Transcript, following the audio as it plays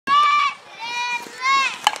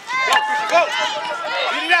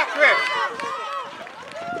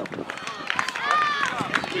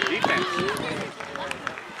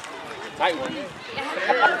tight one.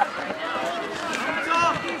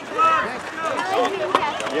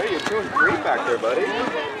 Yeah, you're doing great back there, buddy.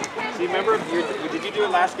 See, remember, did you do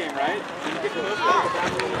it last game, right? Did you get close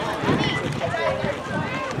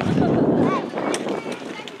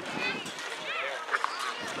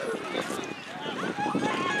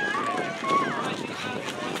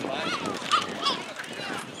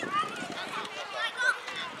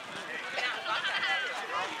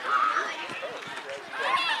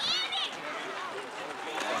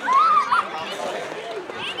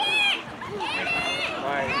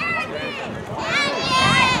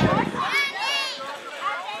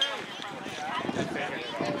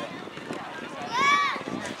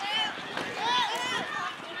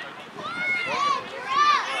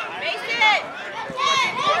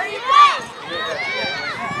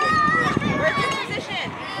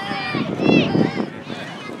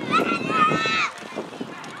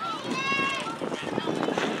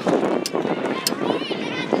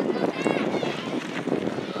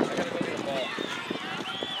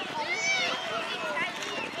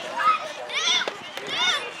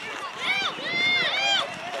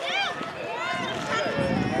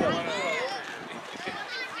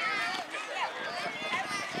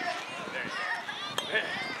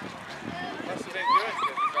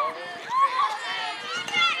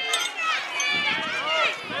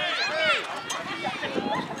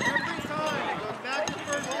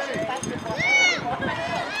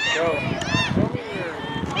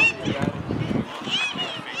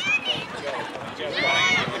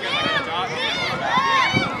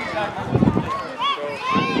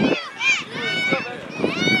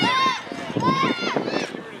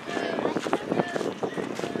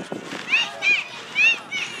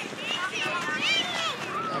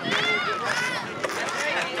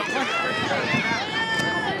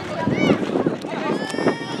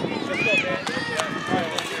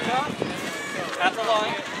at the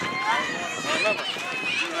line. Remember,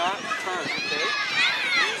 do not turn, okay?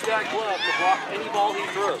 Use that glove to block any ball he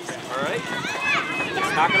throws, all right?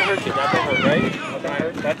 It's not going to hurt you. That don't hurt, right?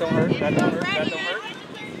 That don't hurt. That don't hurt. That don't hurt.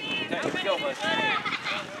 Okay, here we go, bud.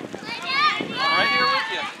 Right here with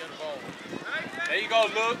you. There you go,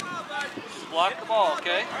 Luke. Just block the ball,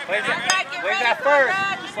 okay? Wave that first.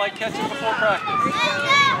 Just like catching before practice.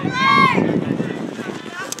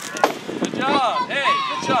 Good job. Hey,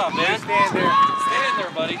 good job, man. Stand there. Stand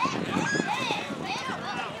there, buddy.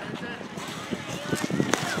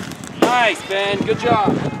 Nice, Ben. Good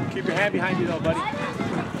job. Keep your hand behind you, though, buddy.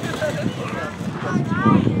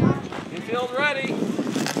 Infield ready.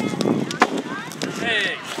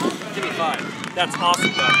 Hey, give me 5. That's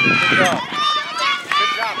awesome, bud. Good job.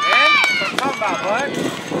 Good job, man. That's what I'm talking about, bud.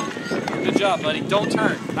 Good job, buddy. Don't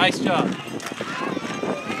turn. Nice job.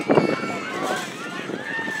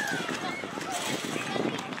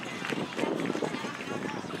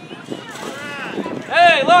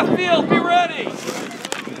 Hey, left field, be ready.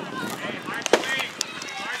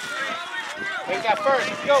 Take that first.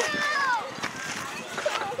 Let's go.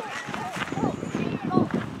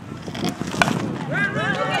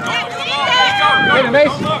 Wait a minute,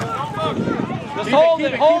 Mason. Just hold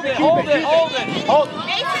it, hold it, hold it, hold it.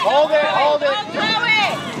 Hold it, hold it. Don't throw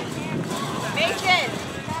it. Mason,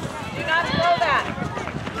 do not throw that.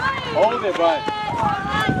 Hold it, bud.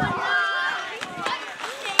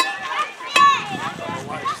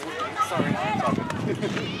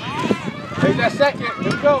 Take that second.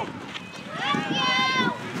 Let's go.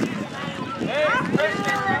 Hey,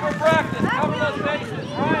 Christian, for practice. Cover those bases.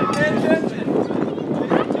 Ryan, pay attention.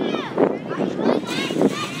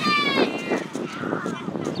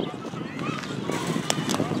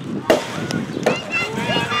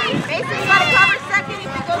 Mason's got to cover second if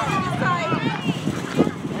he goes to the side.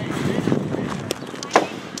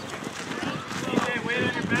 DJ, wait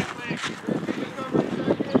on your back leg.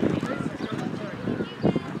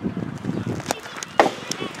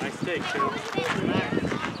 Nice take, too.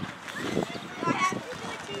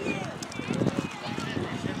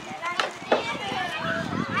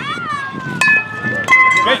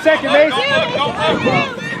 Good second, Mason. Don't look.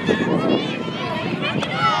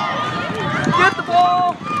 Get the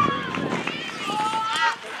ball.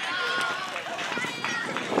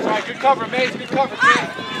 All right, good cover, Mason. Good cover, team.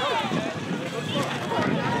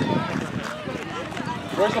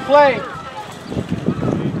 Where's the play?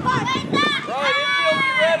 Right, infield, be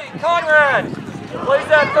ready. Conrad plays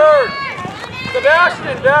that third.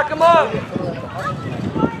 Sebastian, back him up.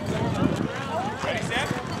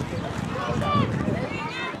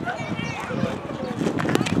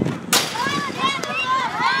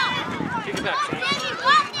 Kick it back, Sam.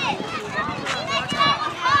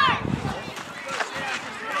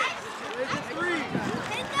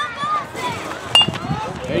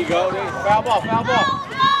 go. There you go. Foul ball, foul ball.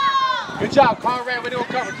 Good job, Conrad. Way to go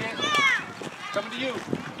cover, kid. Coming to you.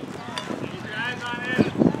 Keep your eyes on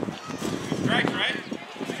it. Strikes, right?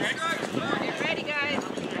 Strikes. Get ready, guys.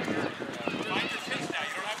 Find your pitch now.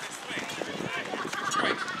 You don't have to swing.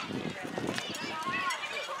 Strikes.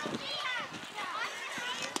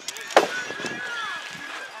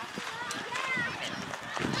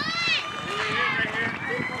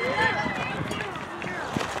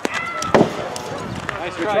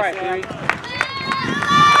 Nice Good try, try, Sam. Theory.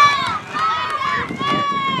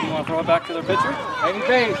 You want to throw it back to their pitcher? Any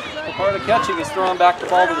base. So part of the catching is throwing back the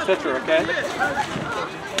ball to the pitcher, okay?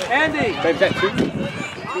 Andy! Baby, that 2.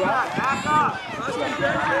 2 out.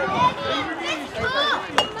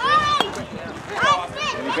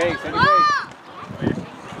 Any base, any base.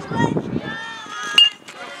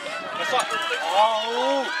 That's up.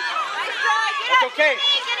 Oh! Nice try. Get That's up. okay.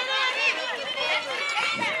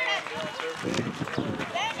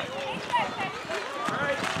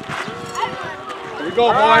 Here we go,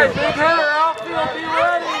 All right, boys. big hitter, outfield, be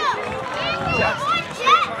ready!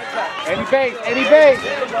 Any base, any base.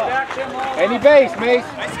 Back him all Any up. base, Mace.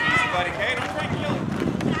 Nice and easy, buddy. Okay, don't try and kill him.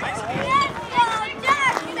 Nice and easy.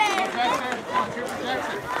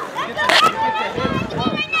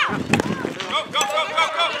 Go, go, go, go,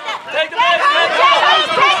 go. Take the base, let's go!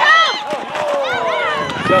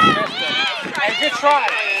 Just missed him. Hey, good try.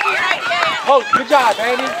 Coach, good job,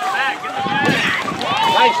 Andy.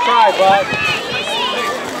 Nice try, bud.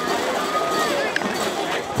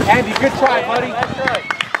 Andy, good try, buddy. That's right.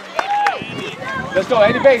 Let's go,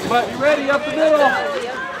 Andy base, bud. Be ready up the middle.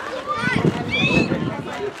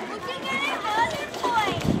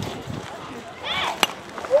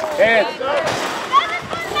 Head.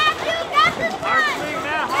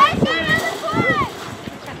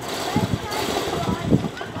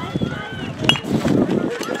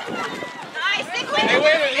 Hey,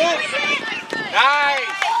 wait a minute, Luke. Nice.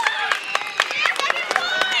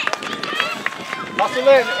 Hustle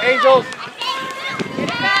in, Angels. Get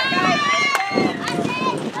it back, guys.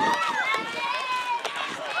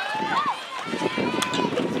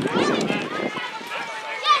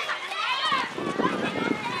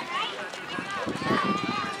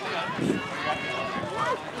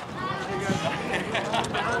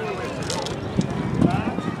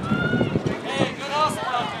 Hey, good hustle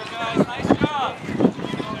out there, guys. Nice job.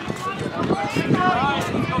 All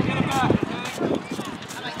right, let's go get it back,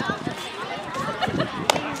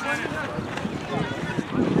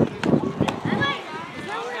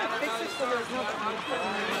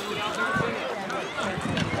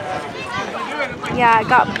 Yeah, I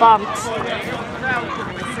got bumped.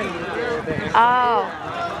 Oh.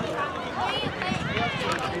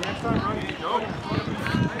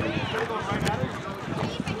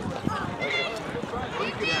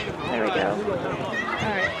 There we go. All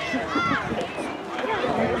right.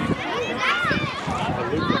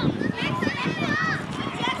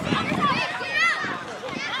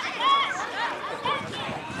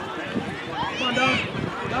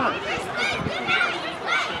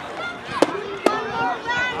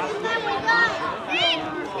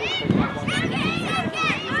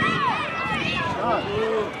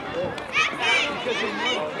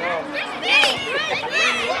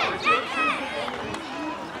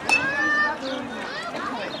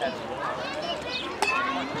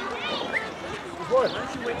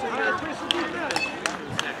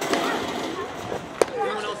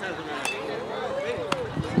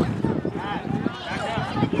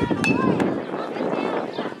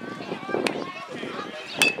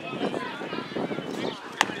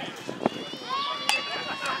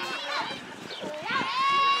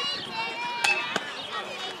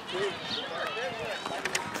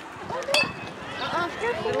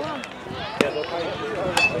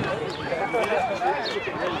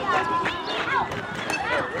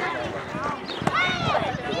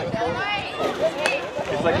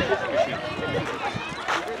 It's like a cookie machine.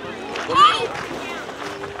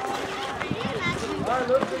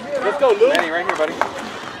 Let's go, Luke. Manny, right here, buddy.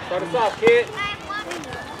 Start us off, kid.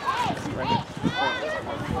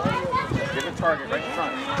 Give it target right in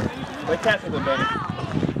front. Play catch with him, Benny.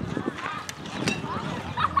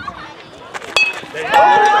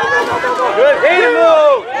 Good hit,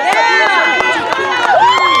 Luke.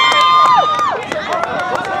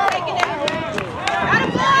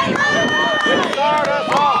 Start us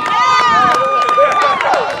off.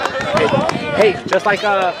 Hey, just like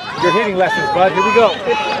your hitting lessons, bud. Here we go.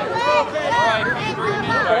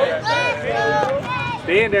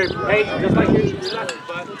 Stay in there. Hey, just like your lessons,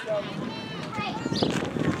 bud.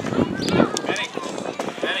 Benny.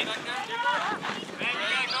 Benny. Ben, you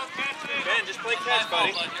gotta go catch it. Ben, just play catch,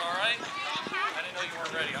 buddy. You all right? I didn't know you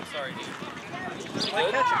weren't ready. I'm sorry, dude.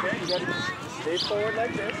 Like catch, okay? You gotta just stay forward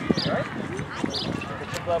like this, alright?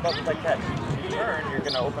 Get your glove up like catch. When you turn, you're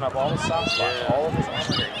gonna open up all the soft spots, all of this arm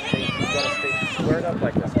straight. You gotta stay squared up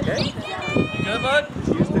like this, okay? You good, bud?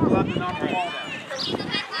 Use the glove to knock the ball down.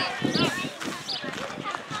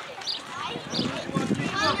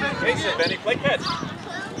 Mason, Benny, play catch.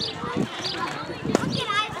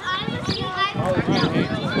 All right, hey.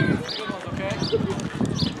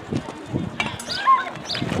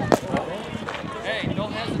 Hey,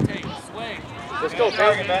 don't hesitate. Swing. Let's go,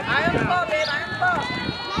 target, Ben. Eye on the ball, babe. Eye on the ball.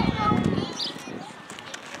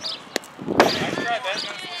 Nice try, Ben.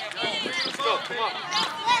 Let's go. Come on.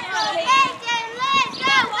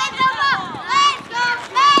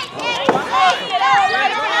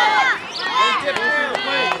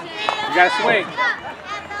 You gotta swing.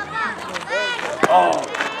 Oh.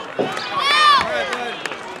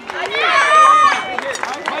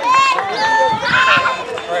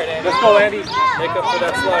 All right, Andy. Let's go, Andy. Make up for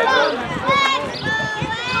that slide, bud.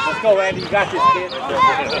 Let's go, Andy. You got this, kid. He just took the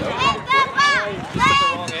wrong angle, you know?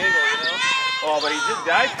 Oh, but he just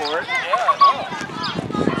died for it. Yeah, I know.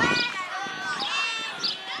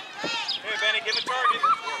 Here, Benny, give a target.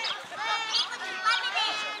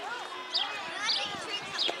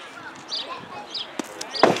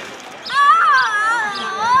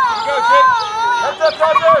 Go, Jake. Heads up,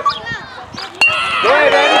 Dodgers. Go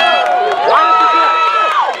ahead, Andy. Right up the gut.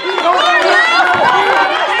 Go, Andy.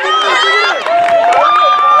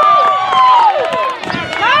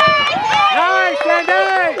 Nice,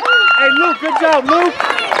 Andy. Hey, Luke, good job, Luke.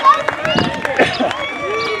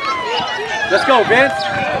 Let's go, Vince.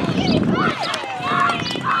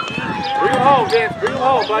 Bring him home, Vince. Bring him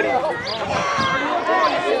home, buddy.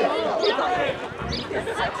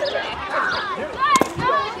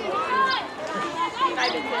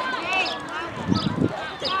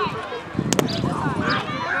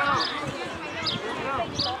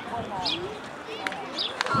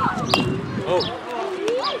 Oh.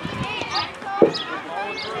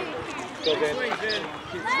 Go, Vin.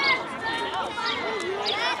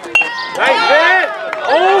 Nice, Vin!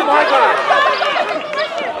 Oh, my God!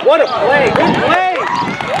 What a play! Good play!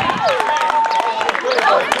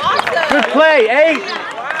 Good play, 8!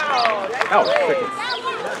 That was freaking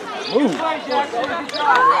move.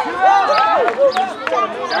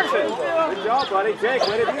 Jackson, good job, buddy. Jake,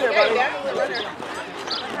 way to be there, buddy.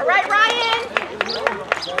 All right, Ryan.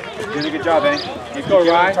 Doing a good job, Benny. Let's go,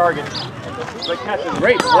 Ryan. Target.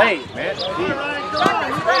 Great play, man.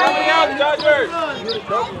 Coming out, Dodgers. 2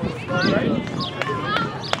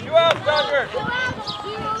 outs, Dodgers.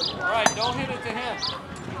 All right, don't hit it to him.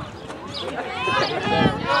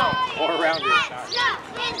 Or around here.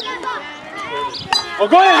 Oh,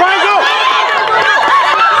 go ahead, Ryan, go!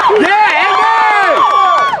 Yeah, Andy!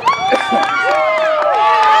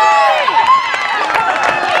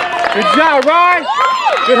 Good job, Ryan.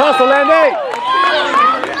 Good hustle, Andy.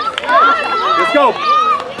 Let's go.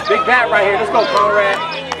 Big bat right here. Let's go, Conrad.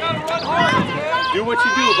 Do what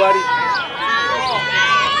you do, buddy.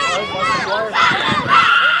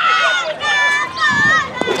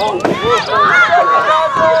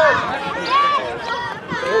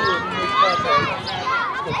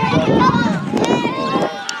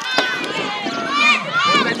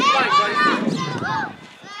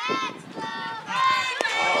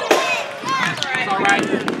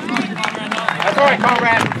 That's all right,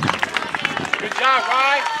 Conrad. Good job,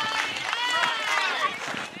 Ryan.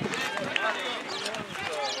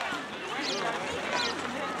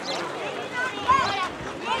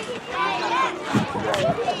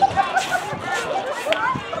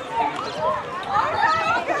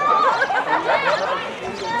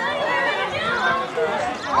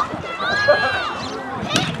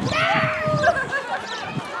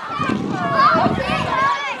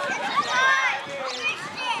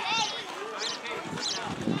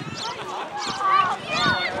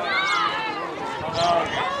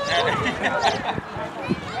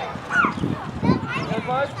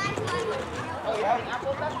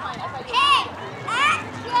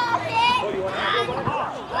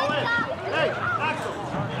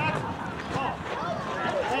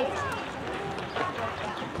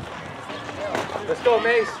 Let's go,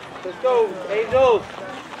 Mace. Let's go, Angels.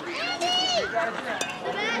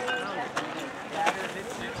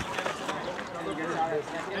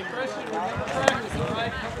 Hey, Christian, remember practice, all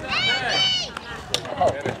right?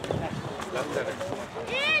 Cover that bag. Left center.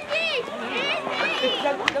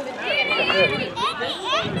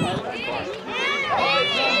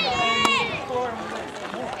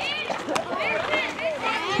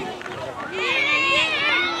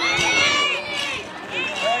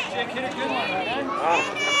 Jake, hit a good one, man.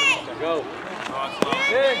 Go. Oh, it's low.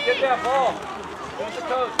 that ball. Who's the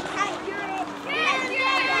coach?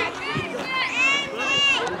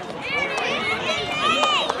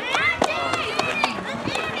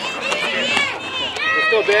 Let's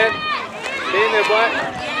go, Ben. Stay in there, bud.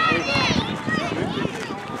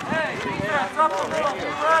 Hey, defense, up the middle. Be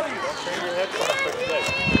ready.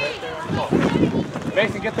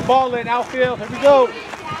 Mason, get the ball in, outfield. Here we go.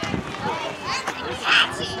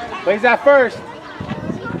 Plays that first.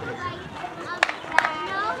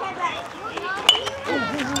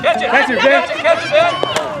 Catch it, Catch it, Ben. catch it, Ben.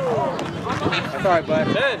 That's all right,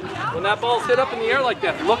 bud. Ben, when that ball's hit up in the air like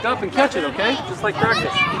that, look up and catch it, okay? Just like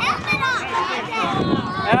practice.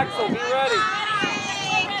 Axel, be ready.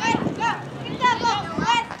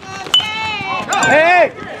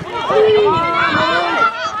 Hey!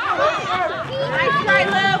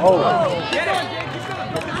 Oh.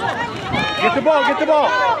 Get the ball, get the ball.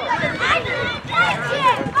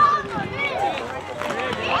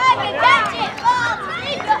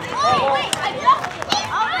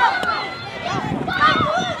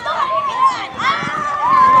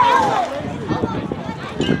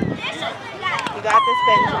 You got this,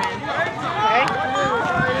 Benjamin. Okay?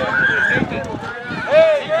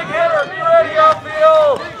 Hey, big hitter, be ready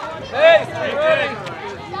outfield. Hey, be ready.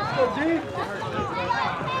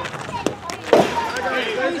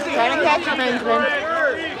 Try to catch it, Benjamin.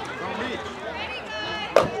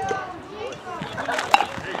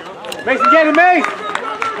 Mason, get it, Mace!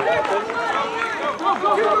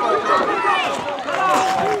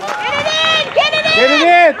 Get it in! Get it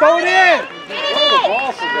in! Throw it in! Get it Throw the in! ball,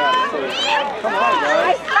 for God's sake. Come on, guys.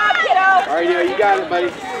 Nice job, kiddo! All right, yeah, you got it, buddy.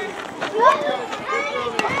 All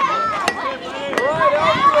right,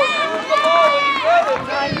 outfield, give us the ball when you get it.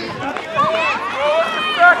 Throw it to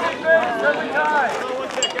second base every time.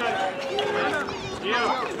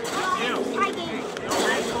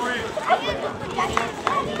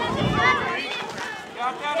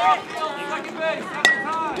 Got that outfield, second base every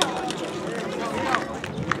time.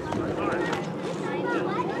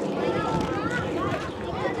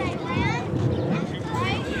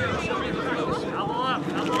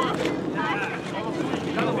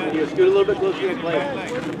 You scoot a little bit closer to the plate.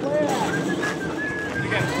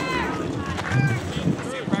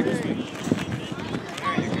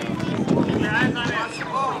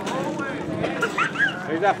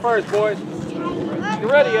 There's that first, boys. You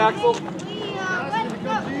ready, Axel?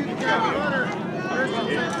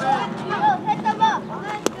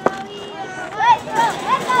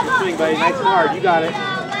 Swing, buddy. Nice and hard. You got it.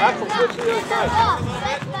 Axel, switch to the other side.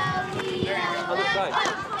 Other side.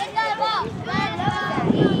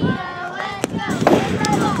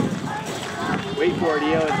 Wait for it,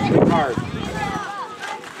 Eo, and swing hard.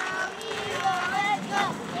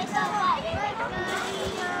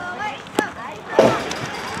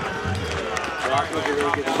 Rock was a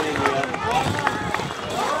really good swing, Eo.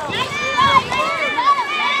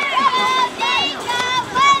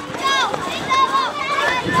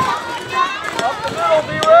 Up the middle,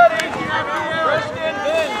 be ready. Christian,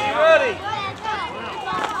 Ben, be ready.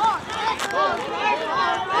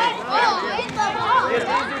 Get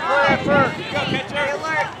easy play at first.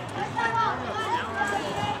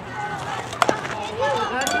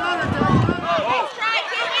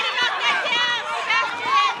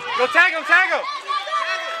 Go tag him, tag him!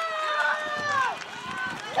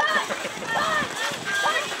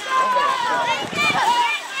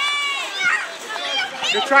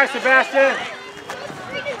 Good try, Sebastian.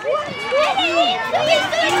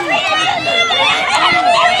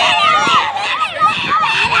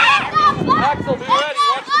 Axel, be ready.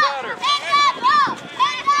 Watch the batter.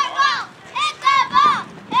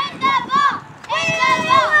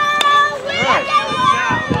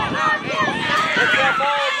 Get that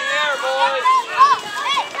ball in the air, boys.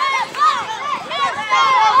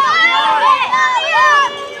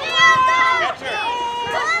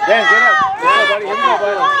 Ben, get up. Get up, buddy. Here we go,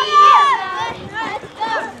 buddy.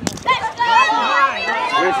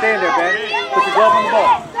 We're staying there, Ben. Put your glove on the ball.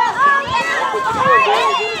 What you doing, Ben?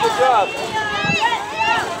 You're doing a good job.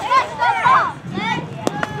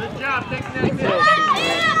 Good job taking that pitch.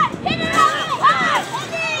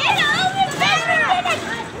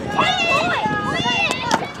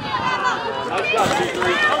 Nice job,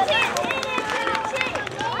 2-3.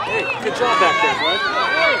 Hey, good job back there, bud.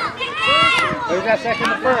 There's that second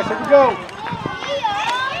to first. Here we go.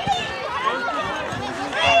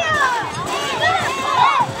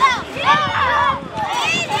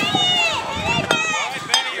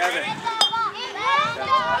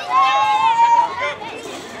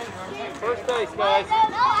 First base, guys.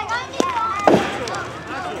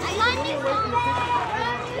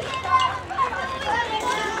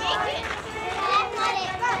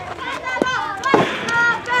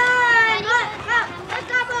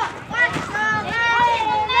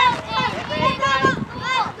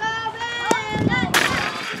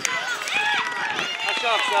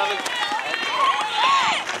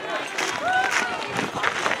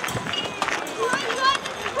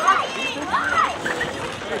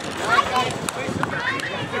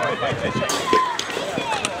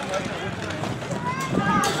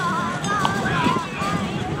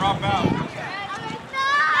 Drop out.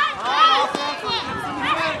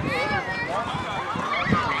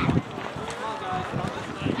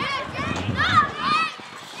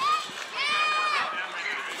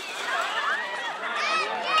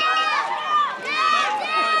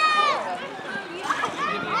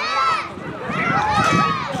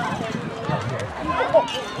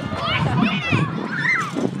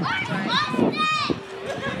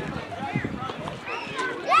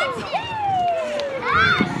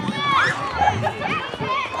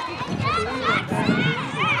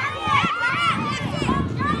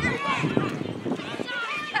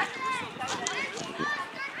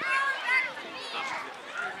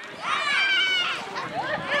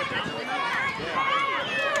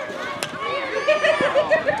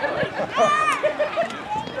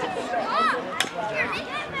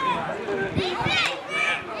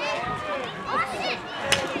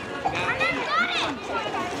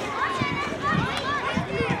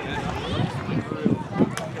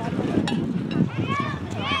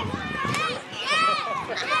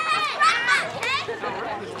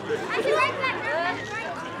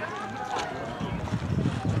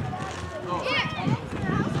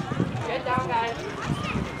 Get down, guys.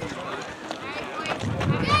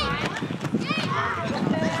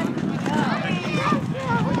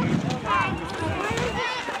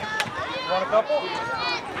 Want a couple?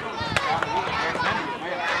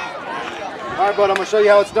 All right, bud, I'm going to show you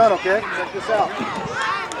how it's done, okay? Check this out.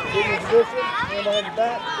 Get in position, hand behind your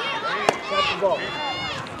back, catch the ball.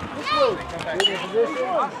 This move. Get in position,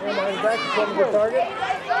 hand behind your back, you come to the target,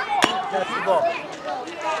 catch the ball.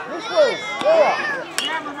 This move. Yeah.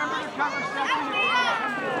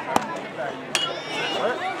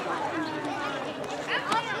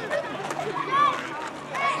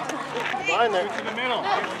 Line there. To the middle.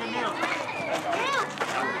 Get to the middle.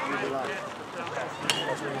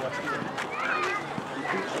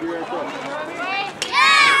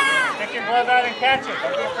 Take your glove out and catch it.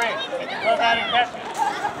 Don't be afraid. Take your glove out and catch it.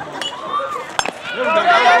 Be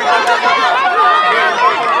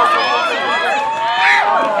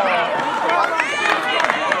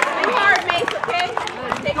hard, Mace, okay?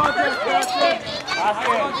 Take the first pitch.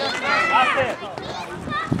 Last hit.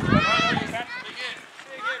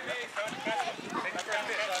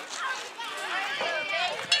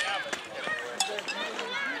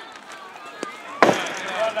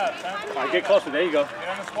 All right, get closer. There you go. Get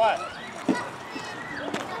on the squat.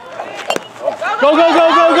 Go, go, go,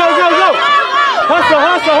 go, go, go, go! Hustle,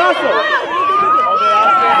 hustle, hustle! Hold it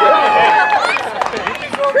out there. You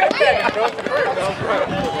can go get that and throw it to first.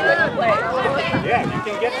 Yeah, you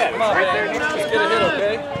can get that. It's right there next to you. Get a hit,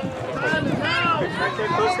 okay? It's right there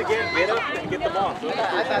close again. Get up and get the ball. Get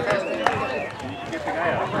the guy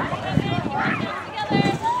out.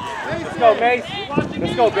 Let's go, Mace.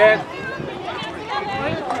 Let's go, Ben.